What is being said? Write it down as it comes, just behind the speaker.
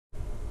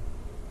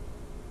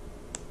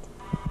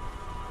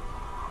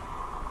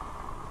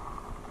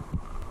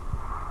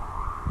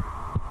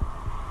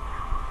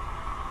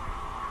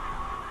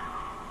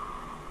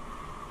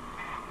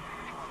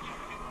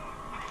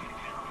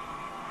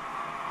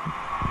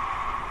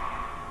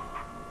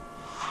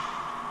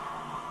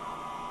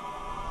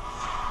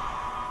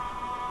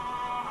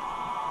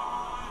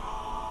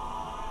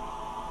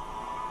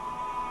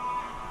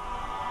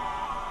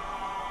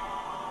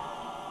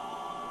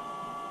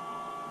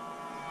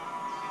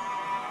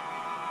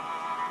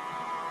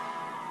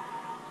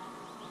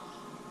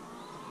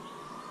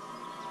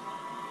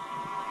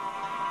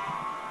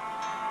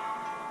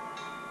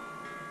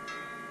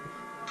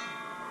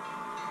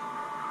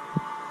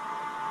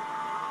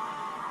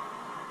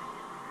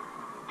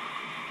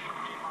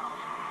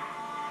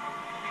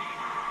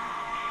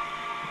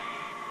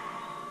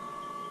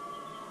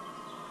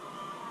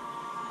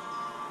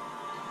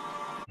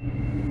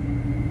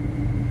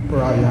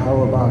Barak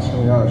Yahweh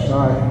Ba'Shem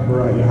Yahushai.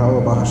 Barak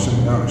Yahweh Ba'Shem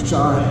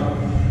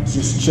Yahushai.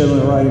 Just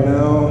chilling right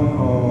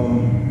now.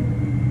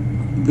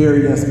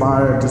 Very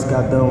inspired. Just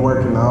got done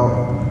working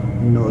out.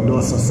 You know,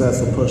 doing some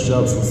sets of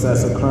push-ups, some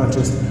sets of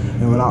crunches.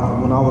 And when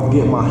I was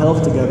getting my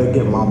health together,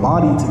 getting my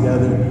body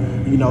together,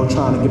 you know,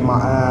 trying to get my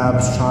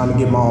abs, trying to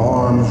get my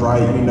arms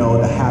right, you know,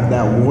 to have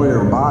that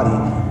warrior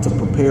body to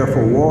prepare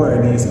for war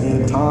in these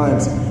end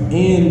times.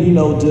 And, you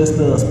know, just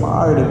to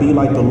aspire to be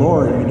like the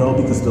Lord, you know,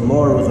 because the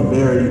Lord was a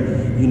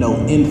very, you know,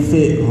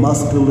 infit,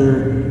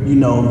 muscular, you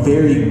know,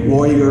 very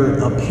warrior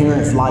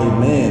appearance-like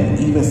man.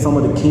 Even some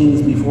of the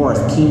kings before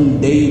us,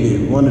 King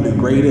David, one of the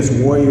greatest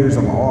warriors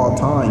of all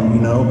time,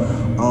 you know.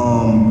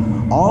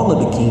 All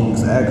of the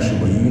kings,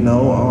 actually, you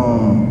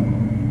know.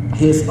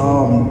 His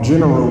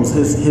generals,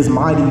 his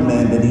mighty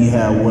men that he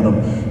had with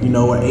him, you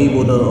know, were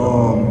able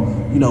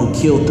to, you know,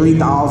 kill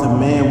 3,000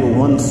 men with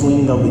one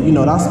swing of it. You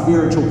know, that's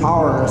spiritual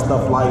power and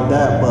stuff like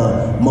that.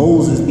 But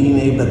Moses being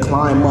able to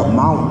climb up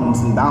mountains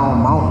and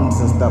down mountains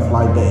and stuff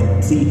like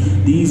that. See,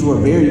 these were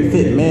very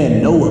fit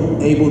men.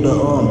 Noah, able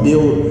to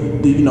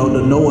build, you know,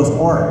 the Noah's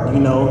Ark. You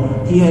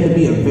know, he had to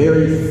be a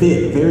very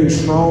fit, very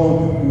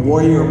strong,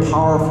 warrior,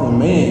 powerful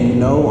man. You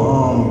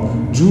know,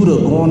 Judah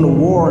going to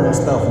war and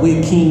stuff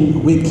with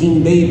King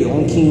David,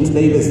 on King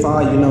David's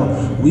side. You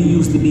know, we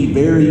used to be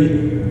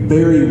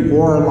very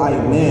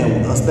warlike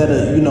man. Instead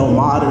of, you know,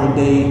 modern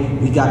day,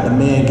 we got the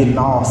man getting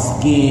all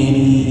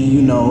skinny,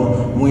 you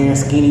know, wearing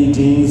skinny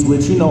jeans,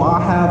 which, you know, I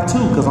have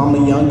too, because I'm a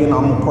youngin',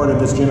 I'm a part of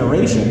this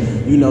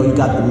generation. You know, you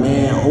got the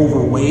man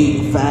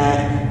overweight,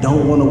 fat,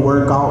 don't want to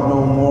work out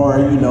no more,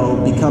 you know,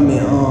 becoming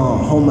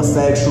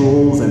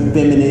homosexuals and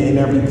feminine and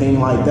everything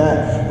like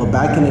that. But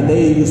back in the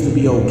day, it used to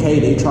be okay.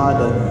 They tried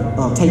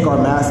to take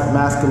our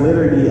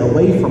masculinity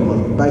away from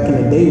us. Back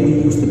in the day, we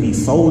used to be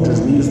soldiers.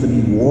 We used to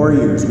be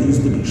warriors. We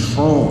used to be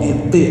strong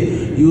and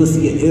fit. You would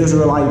see an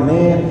Israelite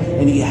man,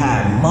 and he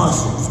had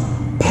muscles,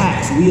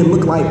 packs. We would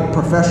look like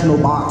professional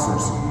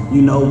boxers,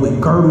 you know, with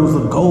girdles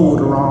of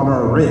gold around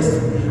our wrists,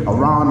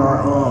 around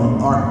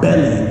our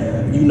belly,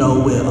 you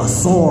know, with a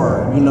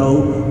sword, you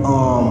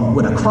know,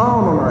 with a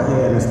crown on our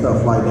head and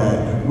stuff like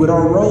that, with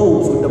our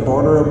robes, with the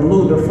border of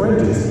blue, the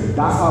fringes.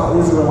 That's how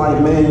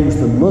Israelite man used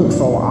to look.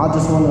 So I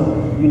just want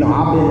to, you know,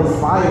 I've been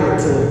inspired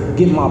to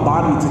get my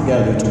body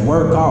together, to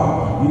work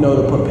out, you know,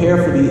 to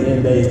prepare for these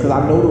end days, because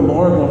I know the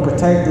Lord will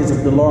protect us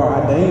if the Lord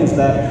ordains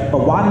that.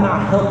 But why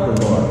not help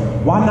the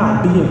Lord? Why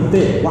not being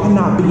fit? Why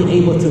not being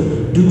able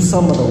to do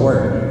some of the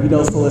work? You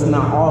know, so it's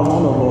not all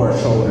on the Lord's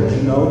shoulders,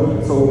 you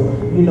know? So,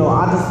 you know,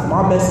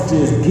 my message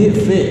is get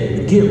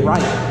fit, get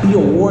right, be a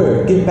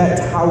warrior, get back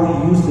to how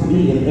we used to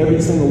be in every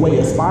single way.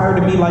 Aspire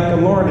to be like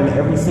the Lord in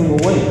every single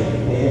way.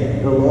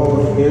 And the Lord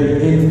was very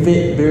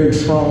fit, very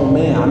strong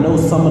man. I know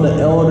some of the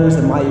elders,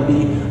 it might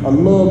be a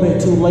little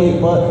bit too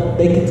late, but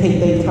they can take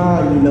their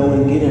time, you know,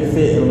 and getting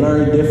fit and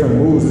learn different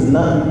moves. There's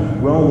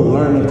nothing wrong with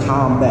learning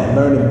combat,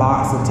 learning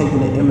boxing,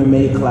 taking an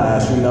MMA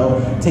class, you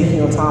know, taking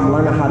your time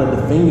learning how to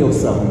defend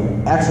yourself,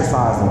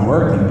 exercising,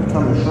 working,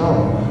 becoming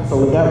strong. So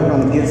with that, we're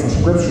going to get some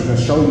scriptures and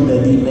show you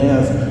that these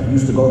men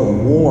used to go to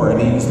war and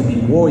they used to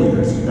be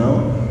warriors, you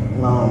know.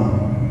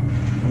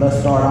 Let's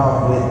start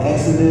off with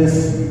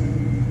Exodus.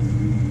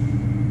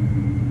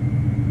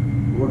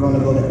 We're going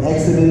to go to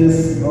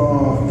Exodus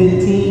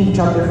 15,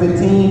 chapter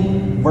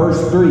 15,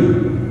 verse 3.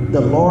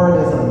 The Lord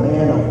is a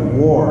man of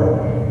war,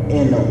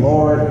 and the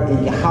Lord,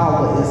 and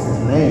Yahweh is his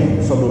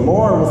name. So the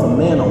Lord was a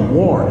man of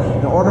war.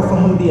 In order for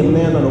him to be a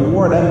man of the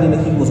war, that means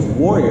that he was a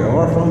warrior. In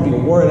order for him to be a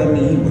warrior, that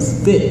means he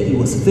was fit. He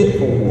was fit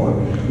for war,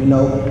 you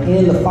know.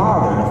 And the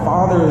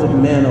Father is a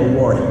man of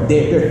war.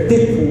 They're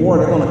fit for war.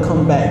 They're going to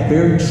come back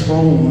very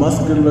strong,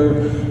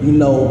 muscular, you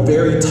know,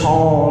 very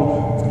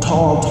tall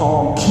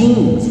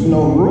kings, you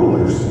know,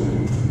 rulers.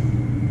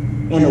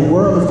 And the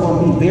world is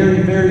going to be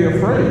very, very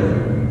afraid.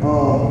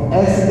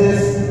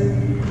 Exodus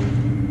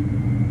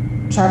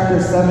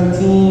chapter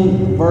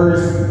 17,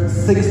 verse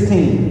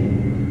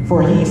 16.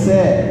 For he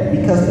said,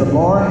 because the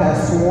Lord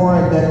has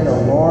sworn that the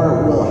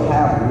Lord will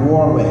have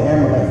war with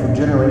Amalek from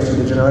generation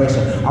to generation.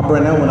 I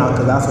bring that one out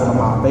because that's one of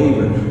my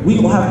favorites. We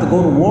going to have to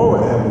go to war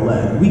with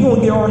Amalek. We going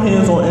to get our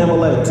hands on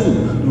Amalek too.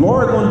 The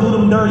Lord going to do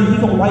them dirty. He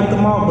going to wipe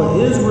them out, but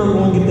Israel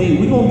going to get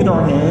we going to get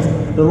our hands.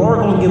 The Lord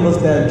going to give us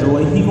that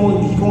joy. He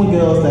going to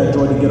give us that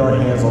joy to get our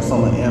hands on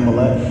some of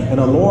Amalek. And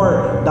the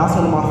Lord, that's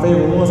one of my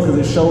favorite ones because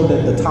it showed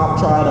that the top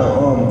tribe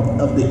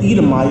of the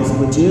Edomites,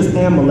 which is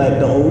Amalek,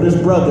 the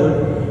oldest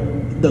brother,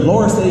 the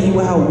Lord said he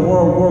would have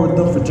war with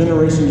them for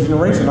generation to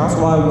generation. That's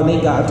why when they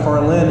got into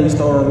our land, east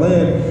of our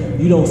land,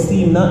 you don't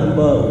see nothing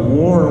but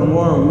war and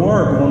war and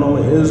war going on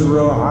with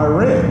Israel and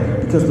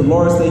Iran. Because the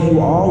Lord said he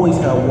will always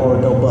have war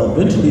with them, but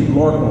eventually the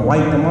Lord will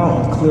wipe them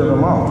out and clear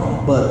them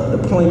out. But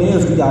the point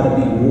is, we got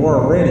to be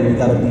war ready. We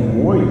got to be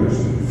warriors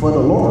for the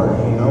Lord,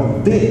 you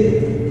know,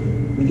 fit.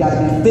 We got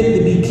to be fit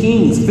to be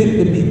kings,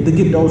 fit to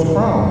get those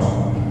crowns.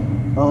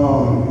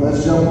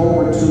 Let's jump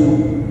over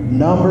to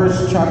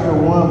Numbers chapter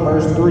 1,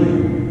 verse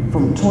 3.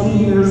 From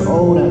 20 years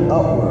old and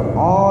upward,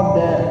 all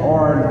that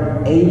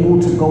are able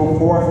to go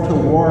forth to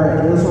war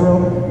in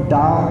Israel,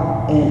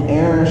 thou and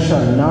Aaron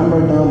shall number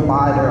them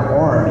by their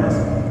armies.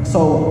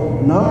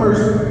 So numbers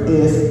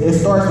it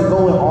starts to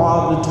go in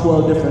all the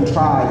 12 different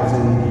tribes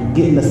and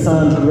getting the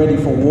sons ready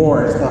for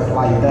war and stuff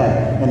like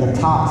that. And the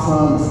top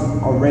sons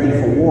are ready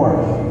for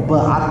war.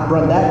 But I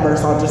brought that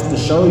verse out just to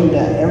show you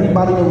that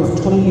everybody that was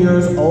 20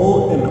 years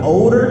old and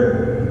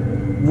older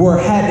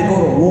had to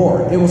go to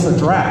war. It was a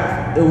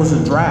draft. It was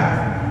a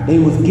draft. They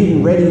was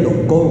getting ready to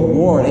go to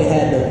war. They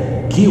had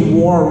to get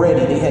war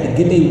ready. They had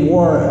to get their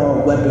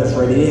war weapons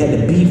ready. They had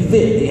to be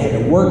fit. They had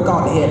to work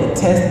out. They had to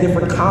test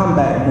different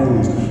combat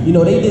moves. You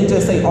know, they didn't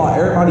just say, oh,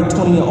 everybody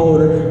 20 and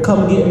older,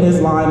 come get in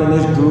this line in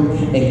this group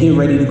and get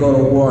ready to go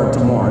to war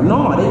tomorrow.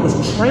 No, they was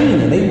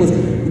training. They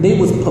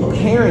was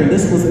preparing.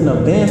 This was in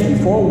advance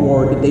before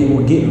war that they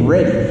were getting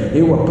ready.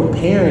 They were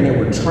preparing. They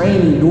were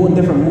training, doing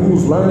different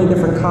moves, learning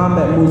different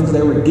combat moves because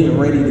they were getting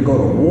ready to go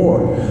to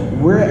war.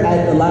 We're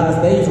at the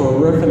last days where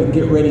we're going to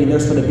get ready and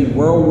there's going to be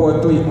World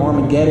War III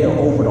Armageddon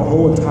over the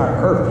whole entire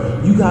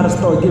earth. You got to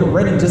start getting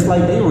ready just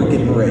like they were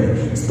getting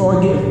ready.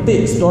 Start getting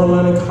fit. Start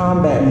learning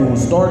combat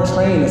moves. Start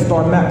training.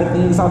 Start mapping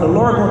things out. The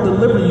Lord going to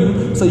deliver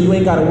you so you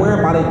ain't got to worry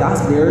about it.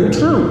 That's very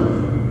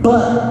true.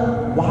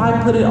 But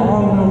why put it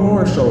all on the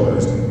Lord's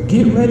shoulders?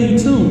 Get ready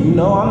too. You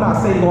know, I'm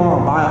not saying go out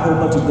and buy a whole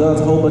bunch of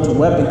guns, a whole bunch of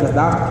weapons, because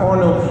that's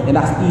carnal and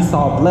that's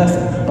Esau's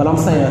blessing. But I'm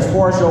saying as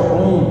far as your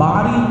own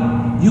body,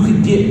 you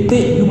could get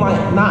fit. You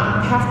might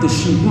not have to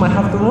shoot. You might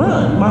have to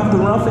run. You might have to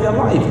run for your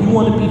life. You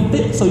want to be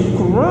fit so you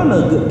can run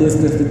a good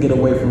distance to get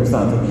away from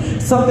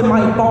something. Something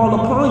might fall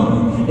upon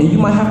you and you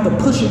might have to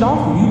push it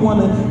off. You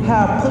want to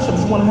have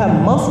push-ups. You want to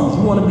have muscles.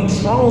 You want to be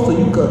strong so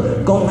you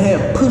could go ahead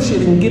and push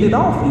it and get it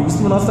off you. You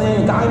see what I'm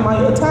saying? A guy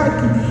might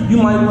attack you.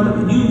 You might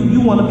want to,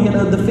 you want to be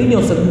able to defend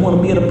yourself. You want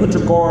to be able to put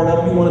your guard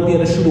up. You want to be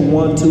able to shoot a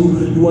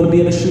 1-2. You want to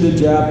be able to shoot a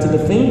jab to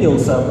defend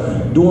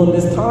yourself during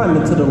this time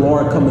until the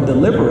Lord come and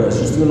deliver us.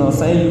 You see what I'm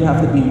saying? You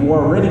have to be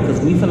war ready because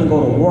we finna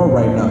go to war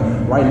right now.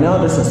 Right now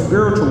there's a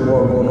spiritual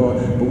war going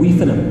on, but we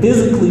finna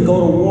physically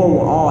go to war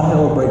where all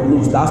hell break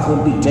loose. That's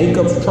gonna be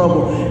Jacob's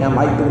trouble. And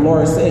like the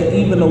Lord said,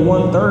 even the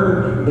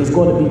 1/3 is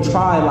going to be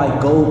tried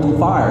like gold through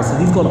fire. So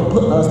he's gonna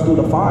put us through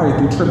the fire,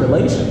 through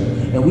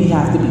tribulation. And we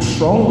have to be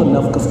strong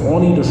enough because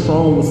only the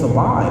strong will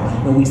survive.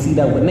 And we see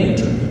that with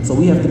nature. So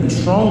we have to be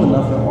strong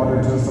enough in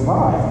order to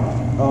survive.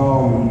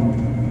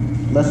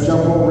 Let's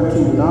jump over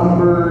to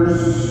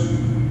Numbers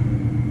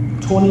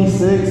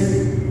 26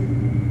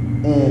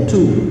 and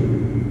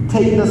 2.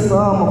 Take the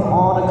sum of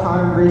all the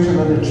congregation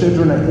of the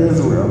children of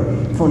Israel,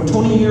 from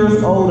 20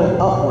 years old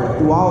and upward,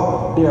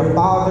 throughout their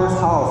father's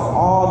house,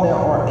 all that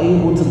are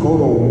able to go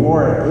to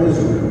war in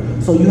Israel.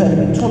 So you had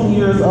to be 20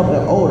 years up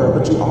and older,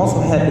 but you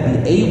also had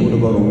to be able to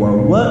go to war.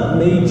 What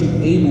made you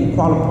able,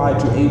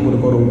 qualified you able to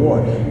go to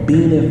war?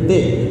 Being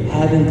fit,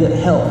 having good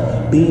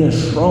health, being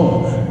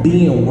strong,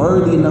 being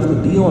worthy enough to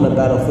be on the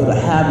battlefield to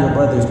have your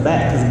brother's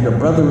back. Because if your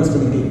brother was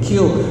going to get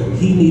killed,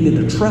 he needed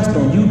to trust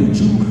on you that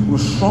you were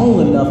strong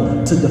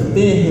enough to defend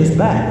his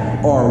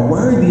back or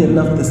worthy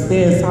enough to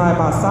stand side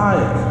by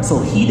side. So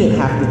he didn't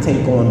have to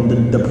take on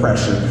the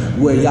pressure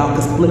where y'all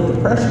could split the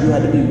pressure. You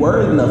had to be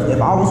worthy enough.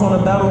 If I was on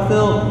a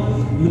battlefield,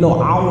 you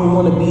know, I would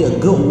want to be a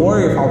good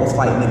warrior if I was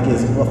fighting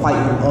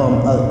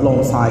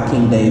alongside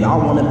King David. I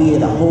want to be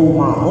able to hold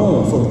my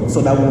own,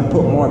 so that won't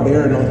put more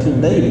bearing on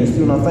King David. You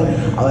see what I'm saying?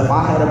 If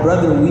I had a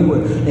brother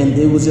and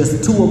it was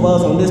just two of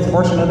us on this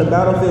portion of the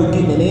battlefield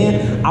getting it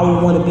in, I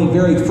would want to be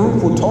very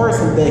fruitful towards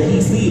him that he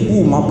see,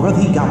 ooh, my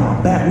brother, he got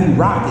my back, we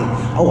rocking.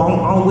 Oh,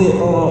 I'm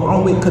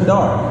with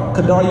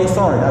Kadar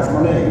Yassar, that's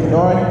my name.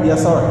 Kadar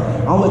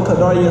Yassar. I'm with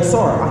Kadar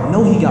Yassar. I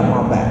know he got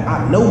my back.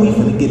 I know we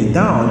finna get it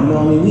down. You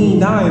know what I mean? We ain't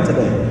dying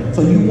today.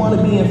 So you want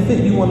to be in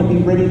fit. You want to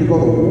be ready to go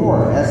to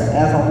war. As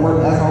I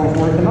was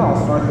working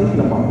out, start thinking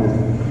about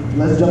this.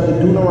 Let's jump to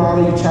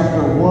Deuteronomy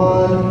chapter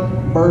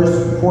 1,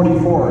 verse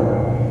 44.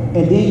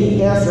 And then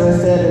he answered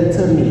and said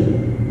unto me,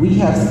 we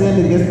have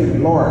sinned against the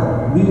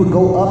Lord. We would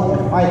go up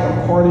and fight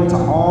according to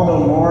all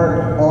the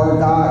Lord our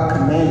God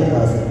commanded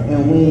us.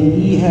 And when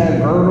ye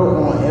had girdled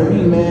on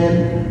every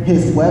man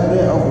his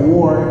weapon of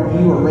war,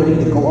 ye were ready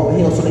to go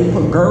uphill. So they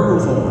put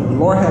girdles on. The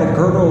Lord had a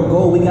girdle of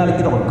gold. We got to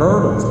get our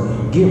girdles.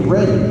 Get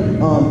ready.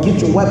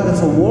 Get your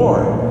weapons of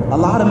war. A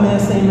lot of men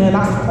say, man,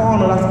 that's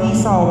carnal. That's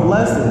Esau's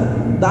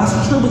blessing.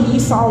 That's true, but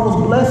Esau was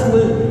blessed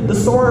with the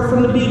sword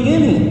from the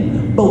beginning.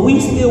 But we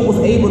still was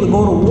able to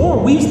go to war.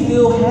 We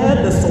still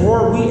had the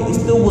sword. We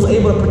still was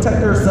able to protect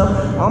ourselves.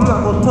 I'm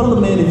not going to tell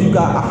a man if you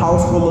got a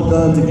house full of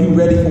guns, if you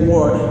ready for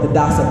war, that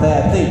that's a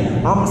bad thing.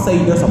 I'm going to say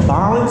there's a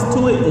balance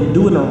to it and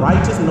doing the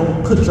righteous and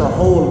don't put your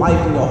whole life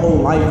and your whole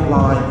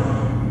lifeline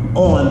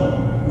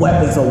on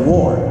weapons of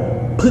war.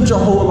 Put your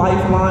whole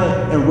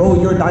lifeline and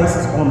roll your dice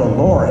on the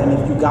Lord. And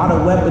if you got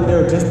a weapon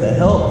there just to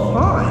help,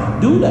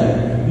 fine, do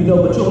that. You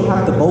know, but you don't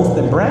have to boast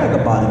and brag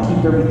about it.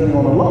 Keep everything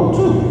on the low,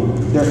 too.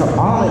 There's a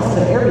balance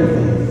to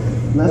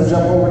everything. Let's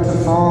jump over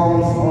to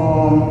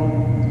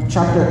Psalms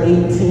chapter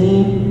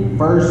 18,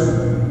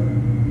 verse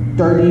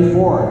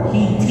 34.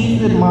 He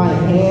teacheth my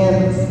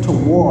hands to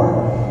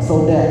war,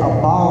 so that a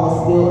bow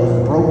of steel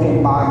is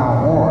broken by my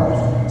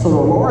arms. So the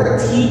Lord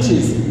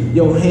teaches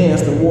your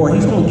hands to war.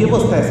 He's going to give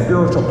us that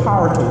spiritual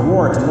power to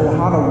war, to know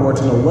how to war,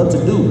 to know what to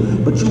do.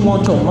 But you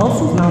want your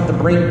muscles not to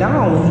break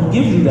down when he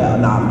gives you that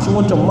knowledge. You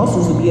want your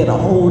muscles to be able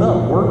to hold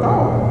up, work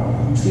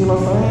out. You see what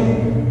I'm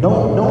saying?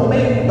 Don't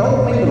make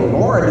the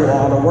Lord do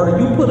all the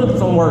work. You put up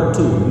some work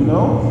too, you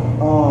know?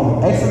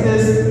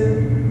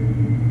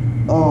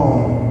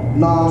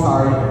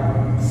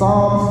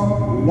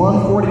 Psalms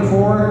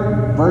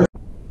 144, verse